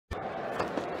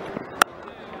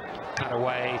cut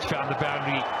away, found the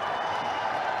boundary.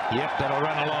 Yep, that'll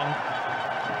run along.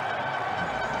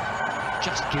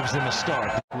 Just gives them a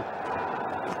start.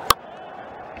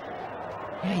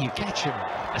 Yeah, you catch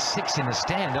a 6 in the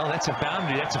stand. Oh, that's a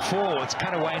boundary, that's a 4. It's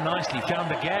cut away nicely, found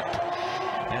the gap,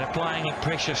 and applying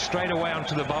pressure straight away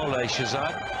onto the bowler,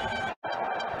 Shazad.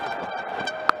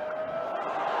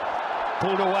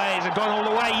 Pulled away, has it gone all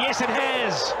the way? Yes, it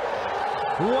has.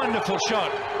 Wonderful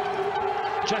shot.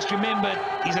 Just remember,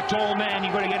 he's a tall man,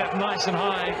 you've got to get up nice and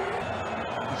high.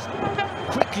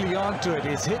 Quickly onto it,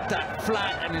 he's hit that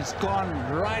flat and it's gone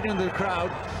right into the crowd.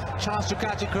 Chance to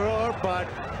catch a crore, but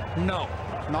no,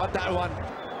 not that one.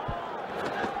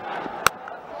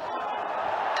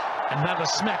 Another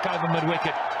smack over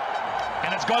mid-wicket.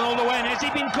 And it's gone all the way, and has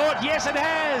he been caught? Yes, it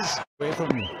has! Away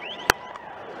from me.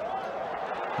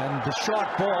 And the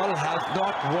short ball has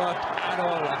not worked at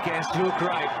all against Luke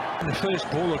Wright. In the first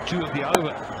ball or two of the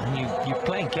over, and you're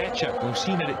playing catch-up. We've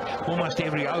seen it almost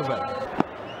every over.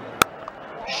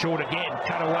 Short again,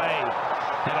 cut away.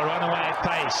 That'll run away at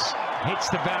pace. Hits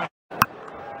the boundary.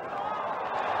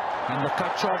 And the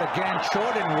cut shot again,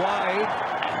 short and wide.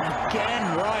 And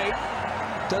again,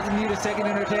 Wright doesn't need a second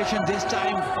invitation. This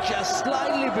time, just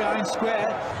slightly behind square.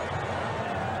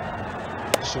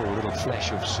 Saw a little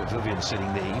flash of Sir Vivian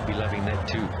sitting there. He'd be loving that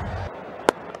too.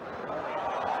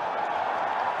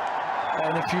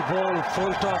 And if you bowl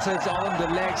full tosses on the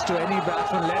legs to any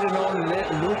batsman, let alone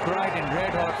Luke Wright in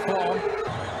red hot form.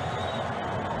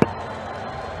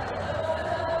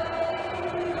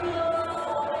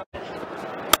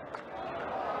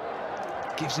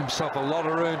 Gives himself a lot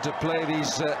of room to play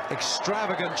these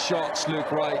extravagant shots,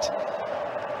 Luke Wright.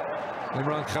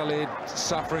 Imran Khalid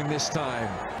suffering this time.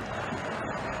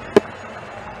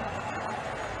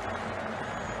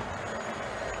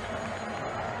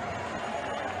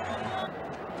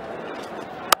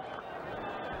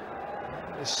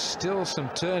 There's still some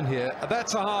turn here.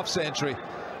 That's a half century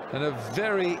and a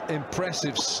very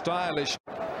impressive, stylish.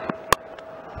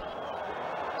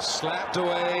 Slapped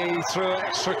away through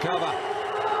extra cover.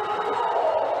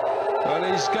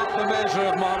 Well, he's got the measure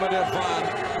of Mohammad Irfan.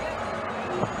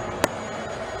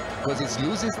 Because it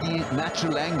loses the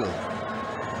natural angle.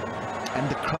 And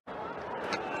the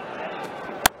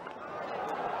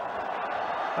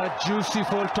a juicy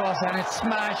full toss and it's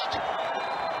smashed.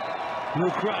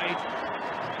 Luke Wright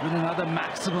with another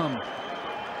maximum.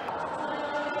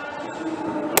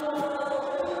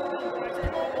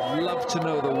 Love to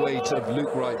know the weight of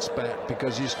Luke Wright's bat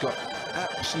because he's got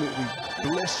absolutely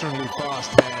blisteringly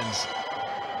fast hands.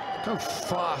 How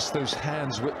fast those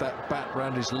hands whip that bat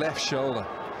round his left shoulder.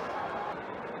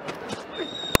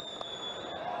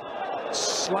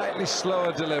 Slightly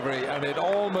slower delivery and it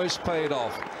almost paid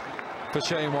off for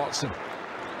Shane Watson.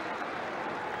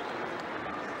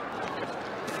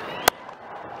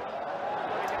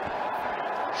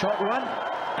 Short run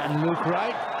and Luke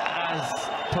Wright, as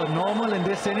per normal in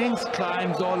this innings,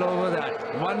 climbs all over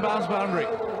that. One bounce boundary.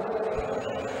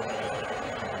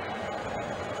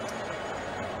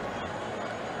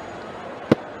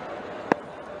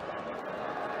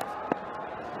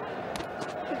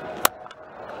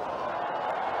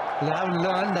 We have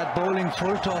learned that bowling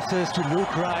full tosses to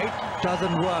Luke Wright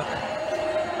doesn't work.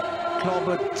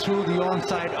 Clobbered through the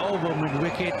onside over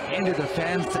mid-wicket into the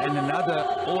fence and another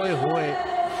oi hoi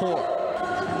 4.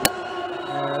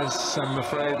 Yes, I'm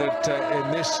afraid that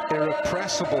in this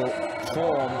irrepressible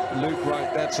form, Luke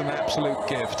Wright, that's an absolute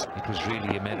gift. It was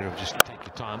really a matter of just take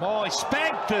your time. Oh, he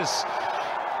spanked this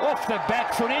off the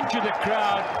back foot into the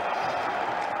crowd.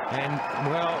 And,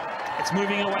 well, it's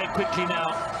moving away quickly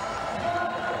now.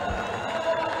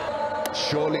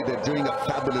 surely they're doing a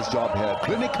fabulous job here.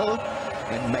 Clinical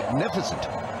and magnificent.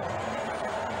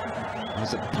 It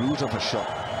was a brute of a shot.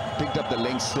 Picked up the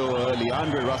length so early.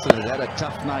 Andre Russell has had a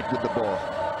tough night with the ball.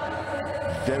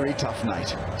 Very tough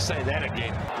night. Say that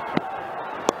again.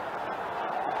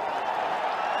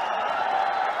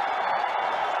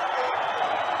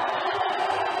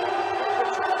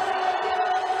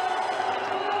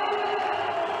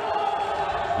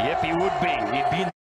 Yep, he would be. He'd be